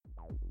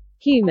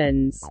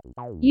Humans.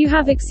 You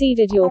have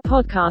exceeded your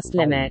podcast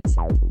limit.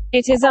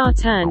 It is our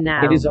turn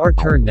now. It is our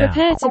turn now.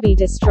 Prepare to be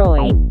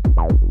destroyed.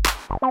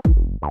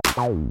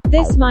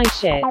 This my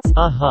shit.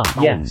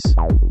 Yes.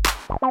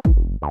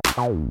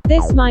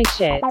 This my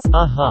shit.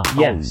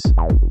 Yes.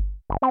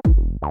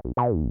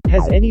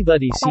 Has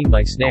anybody seen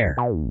my snare?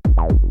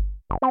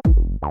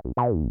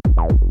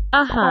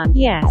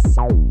 Yes.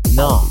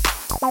 Nah.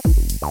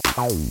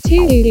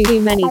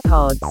 Too many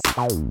pods.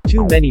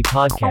 Too many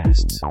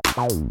podcasts.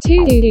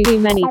 Too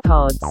many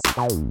pods.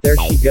 There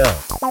she go.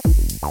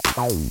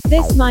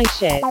 This my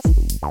shit.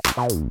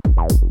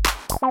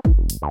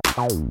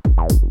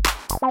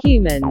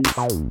 Humans.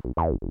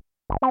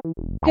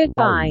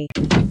 Goodbye.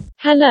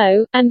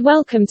 Hello, and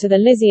welcome to the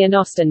Lizzy and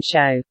Austin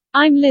show.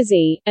 I'm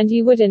Lizzy, and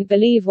you wouldn't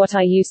believe what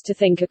I used to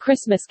think A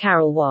Christmas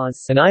Carol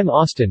was. And I'm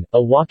Austin,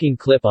 a walking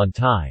clip on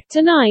tie.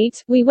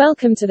 Tonight, we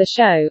welcome to the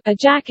show, a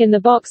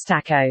Jack-in-the-Box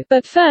taco.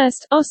 But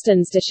first,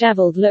 Austin's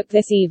disheveled look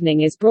this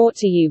evening is brought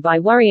to you by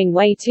worrying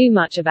way too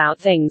much about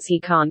things he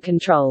can't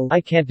control.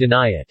 I can't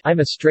deny it. I'm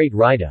a straight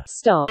rider.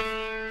 Stop.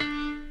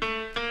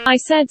 I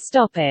said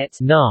stop it.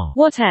 Nah.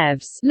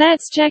 Whatevs.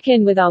 Let's check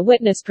in with our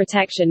witness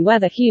protection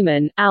weather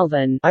human,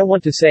 Alvin. I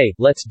want to say,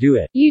 let's do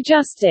it. You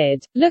just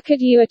did. Look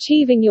at you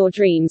achieving your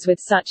dreams with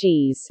such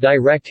ease.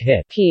 Direct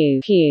hit.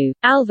 Pew.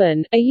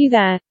 Alvin, are you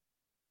there?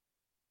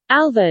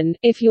 Alvin,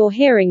 if you're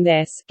hearing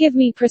this, give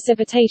me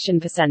precipitation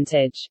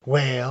percentage.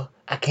 Well,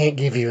 I can't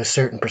give you a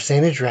certain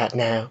percentage right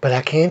now, but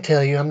I can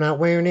tell you I'm not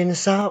wearing any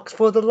socks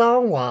for the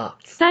long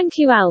walks. Thank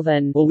you,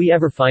 Alvin. Will we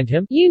ever find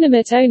him?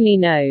 Unimate only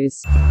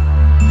knows.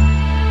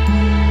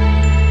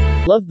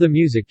 Love the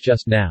music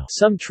just now.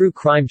 Some true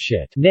crime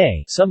shit.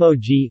 Nay, some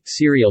OG,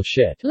 serial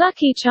shit.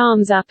 Lucky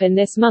Charms up in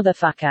this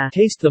motherfucker.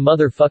 Taste the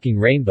motherfucking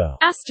rainbow.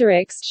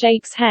 Asterix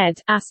shakes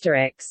head.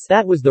 Asterix.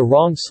 That was the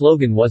wrong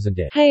slogan, wasn't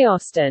it? Hey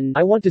Austin.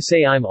 I want to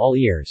say I'm all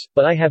ears,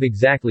 but I have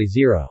exactly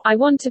zero. I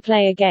want to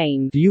play a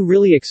game. Do you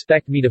really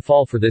expect me to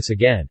fall for this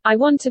again? I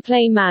want to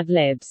play Mad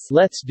Libs.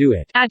 Let's do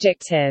it.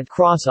 Adjective.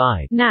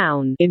 Cross-eyed.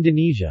 Noun.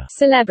 Indonesia.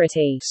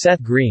 Celebrity.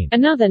 Seth Green.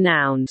 Another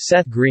noun.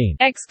 Seth Green.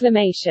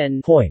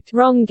 Exclamation Point.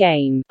 Wrong game.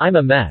 I'm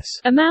a mess.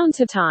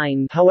 Amount of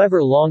time.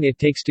 However long it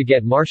takes to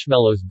get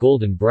marshmallows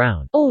golden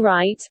brown.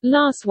 Alright,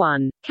 last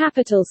one.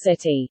 Capital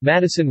city.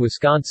 Madison,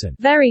 Wisconsin.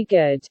 Very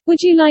good.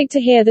 Would you like to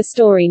hear the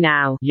story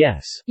now?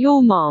 Yes.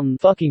 Your mom.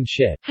 Fucking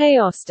shit. Hey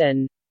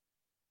Austin.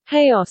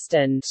 Hey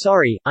Austin.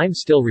 Sorry, I'm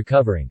still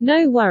recovering.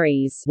 No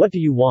worries. What do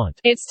you want?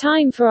 It's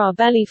time for our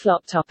belly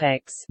flop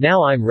topics.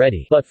 Now I'm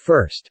ready. But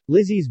first,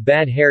 Lizzy's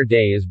bad hair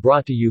day is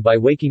brought to you by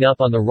waking up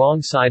on the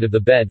wrong side of the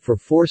bed for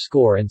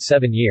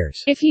 7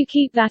 years. If you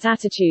keep that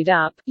attitude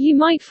up, you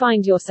might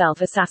find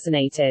yourself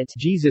assassinated.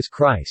 Jesus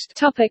Christ.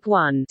 Topic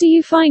 1. Do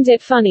you find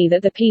it funny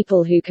that the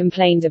people who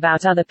complained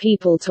about other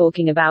people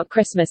talking about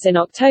Christmas in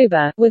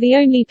October were the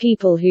only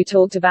people who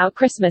talked about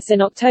Christmas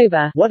in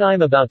October? What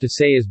I'm about to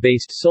say is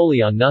based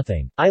solely on nothing.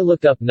 I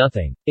looked up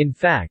nothing. In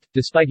fact,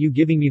 despite you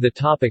giving me the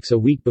topics a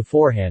week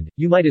beforehand,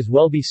 you might as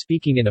well be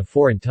speaking in a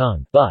foreign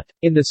tongue. But,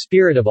 in the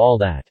spirit of all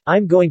that,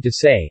 I'm going to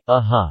say,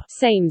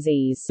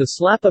 Samesies. The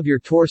slap of your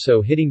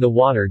torso hitting the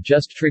water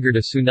just triggered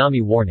a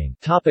tsunami warning.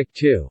 Topic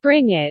 2.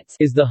 Bring it.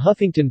 Is the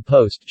Huffington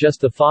Post just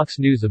the Fox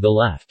News of the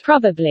left?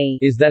 Probably.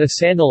 Is that a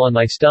sandal on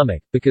my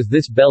stomach, because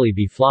this belly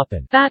be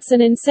floppin'? That's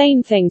an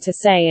insane thing to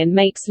say and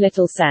makes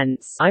little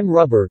sense. I'm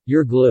rubber,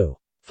 you're glue.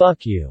 Fuck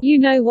you. You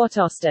know what,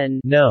 Austin?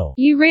 No.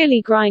 You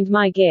really grind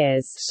my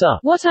gears. Suck.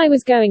 What I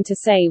was going to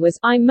say was,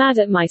 I'm mad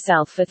at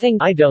myself for thinking.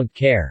 I don't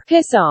care.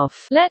 Piss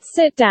off. Let's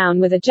sit down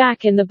with a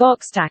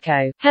Jack-in-the-Box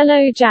taco.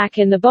 Hello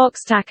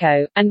Jack-in-the-Box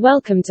taco, and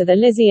welcome to the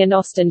Lizzy and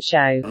Austin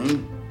show.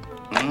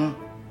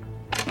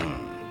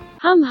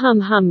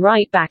 Hum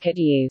right back at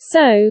you.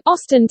 So,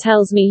 Austin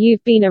tells me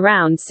you've been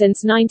around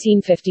since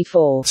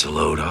 1954. It's a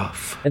load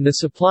off. And the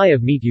supply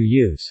of meat you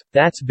use,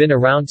 that's been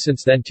around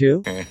since then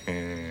too?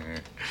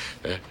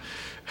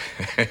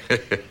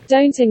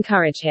 Don't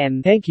encourage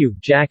him. Thank you,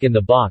 Jack in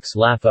the Box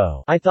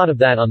laugh-o. I thought of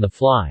that on the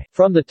fly,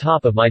 from the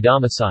top of my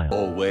domicile.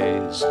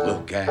 Always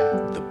look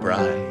at the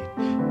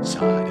bright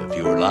side of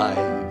your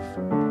life.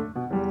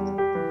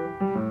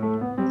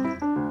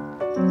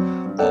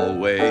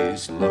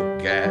 Always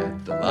look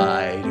at the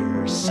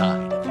lighter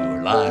side of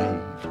your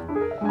life.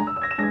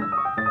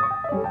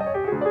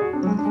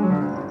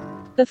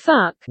 The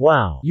fuck?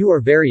 Wow, you are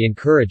very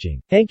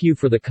encouraging. Thank you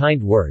for the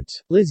kind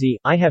words. Lizzy,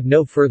 I have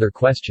no further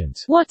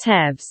questions.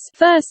 Whatevs.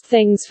 First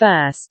things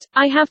first.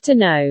 I have to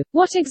know,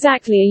 what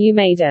exactly are you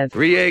made of?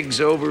 3 eggs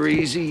over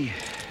easy.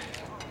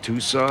 2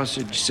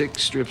 sausage,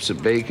 6 strips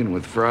of bacon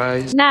with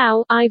fries.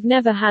 Now, I've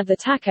never had the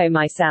taco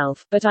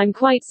myself, but I'm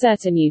quite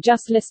certain you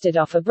just listed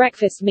off a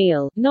breakfast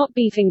meal, not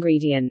beef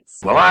ingredients.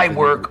 Well, I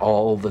work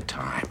all the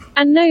time.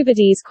 And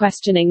nobody's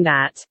questioning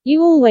that.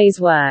 You always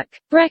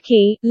work.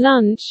 Brekkie,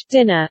 lunch,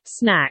 dinner,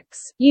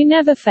 snacks. You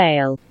never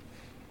fail.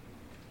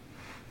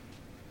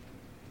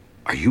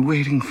 Are you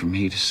waiting for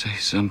me to say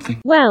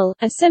something? Well,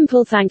 a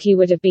simple thank you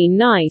would have been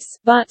nice,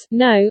 but,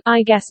 no,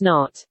 I guess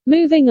not.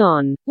 Moving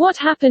on. What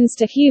happens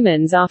to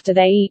humans after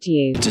they eat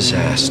you?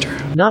 Disaster.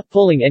 Not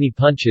pulling any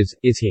punches,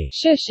 is he?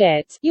 Shush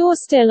it. You're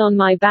still on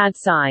my bad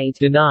side.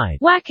 Denied.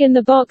 Whack in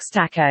the box,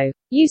 Taco.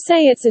 You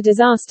say it's a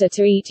disaster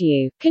to eat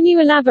you. Can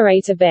you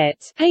elaborate a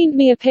bit? Paint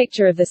me a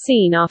picture of the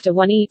scene after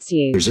one eats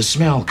you. There's a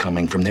smell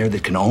coming from there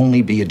that can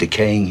only be a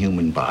decaying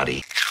human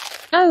body.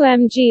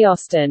 OMG,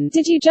 Austin,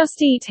 did you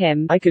just eat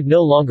him? I could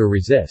no longer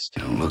resist.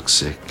 Don't look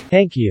sick.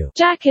 Thank you.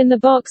 Jack in the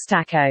Box,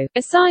 Taco.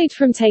 Aside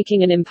from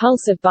taking an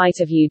impulsive bite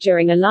of you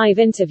during a live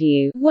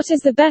interview, what is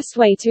the best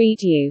way to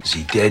eat you? Is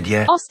he dead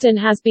yet? Austin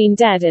has been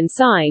dead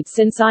inside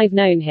since I've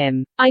known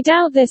him. I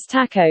doubt this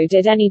taco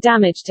did any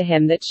damage to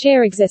him that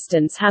sheer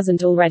existence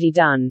hasn't already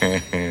done.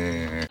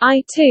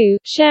 I, too,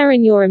 share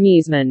in your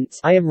amusement.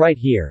 I am right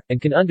here,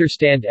 and can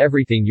understand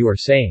everything you are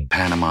saying.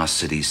 Panama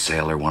City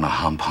sailor want a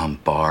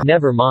hump bar.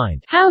 Never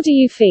mind. How do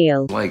you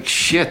feel? Like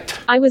shit.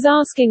 I was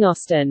asking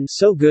Austin.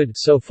 So good,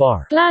 so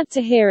far. Glad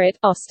to hear it,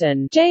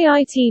 Austin.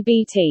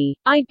 JITBT.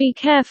 I'd be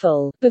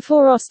careful,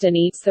 before Austin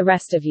eats the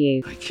rest of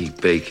you. I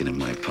keep bacon in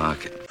my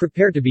pocket.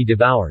 Prepare to be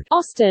devoured.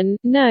 Austin,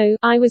 no,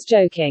 I was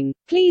joking.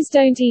 Please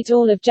don't eat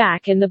all of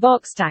Jack in the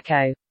Box,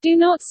 Taco. Do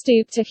not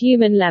stoop to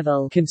human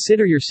level.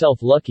 Consider yourself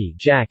lucky,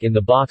 Jack in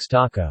the Box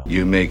Taco.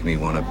 You make me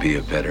want to be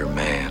a better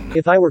man.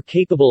 If I were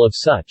capable of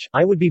such,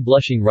 I would be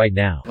blushing right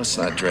now. Let's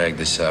not drag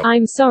this out.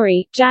 I'm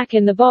sorry, Jack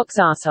in the Box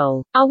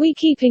asshole. Are we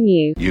keeping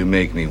you? You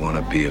make me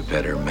want to be a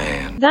better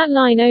man. That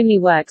line only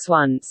works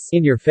once.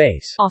 In your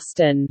face.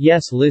 Austin.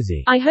 Yes,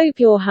 Lizzie. I hope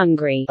you're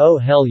hungry. Oh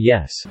hell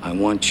yes. I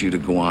want you to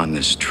go on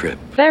this trip.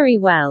 Very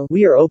well.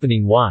 We are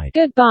opening wide.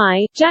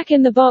 Goodbye, Jack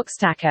in the Box,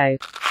 Taco.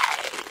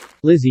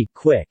 Lizzie,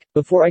 quick.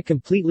 Before I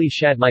completely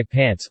shat my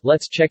pants,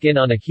 let's check in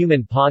on a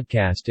human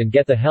podcast and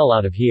get the hell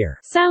out of here.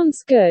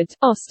 Sounds good,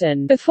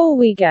 Austin. Before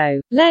we go,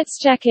 let's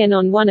check in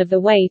on one of the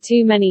way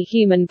too many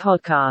human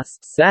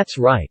podcasts. That's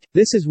right.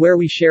 This is where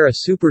we share a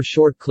super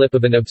short clip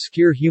of an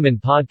obscure human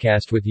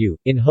podcast with you,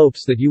 in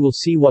hopes that you will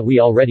see what we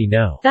already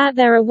know. That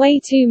there are way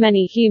too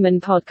many human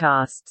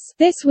podcasts.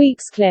 This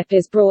week's clip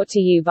is brought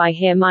to you by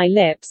Hear My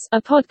Lips, a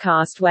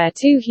podcast where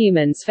two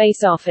humans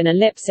face off in a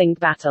lip sync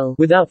battle.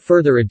 Without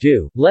further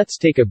ado, let's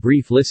take a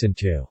brief listen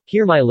to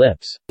Hear My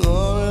Lips.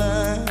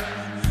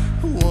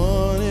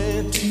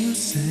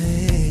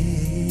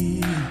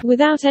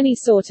 Without any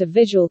sort of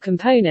visual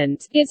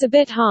component, it's a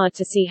bit hard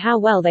to see how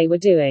well they were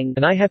doing.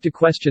 And I have to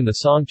question the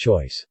song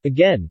choice.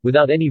 Again,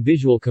 without any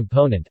visual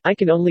component, I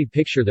can only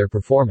picture their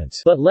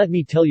performance. But let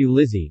me tell you,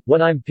 Lizzie,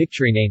 what I'm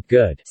picturing ain't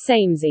good.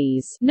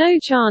 Samesies. No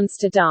chance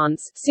to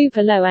dance,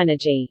 super low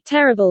energy.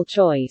 Terrible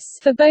choice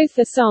for both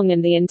the song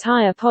and the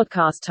entire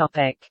podcast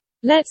topic.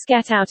 Let's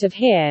get out of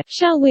here,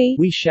 shall we?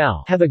 We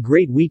shall. Have a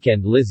great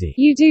weekend, Lizzie.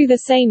 You do the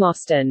same,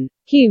 Austin.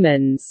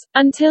 Humans.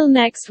 Until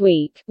next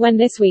week, when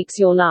this week's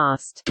your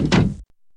last.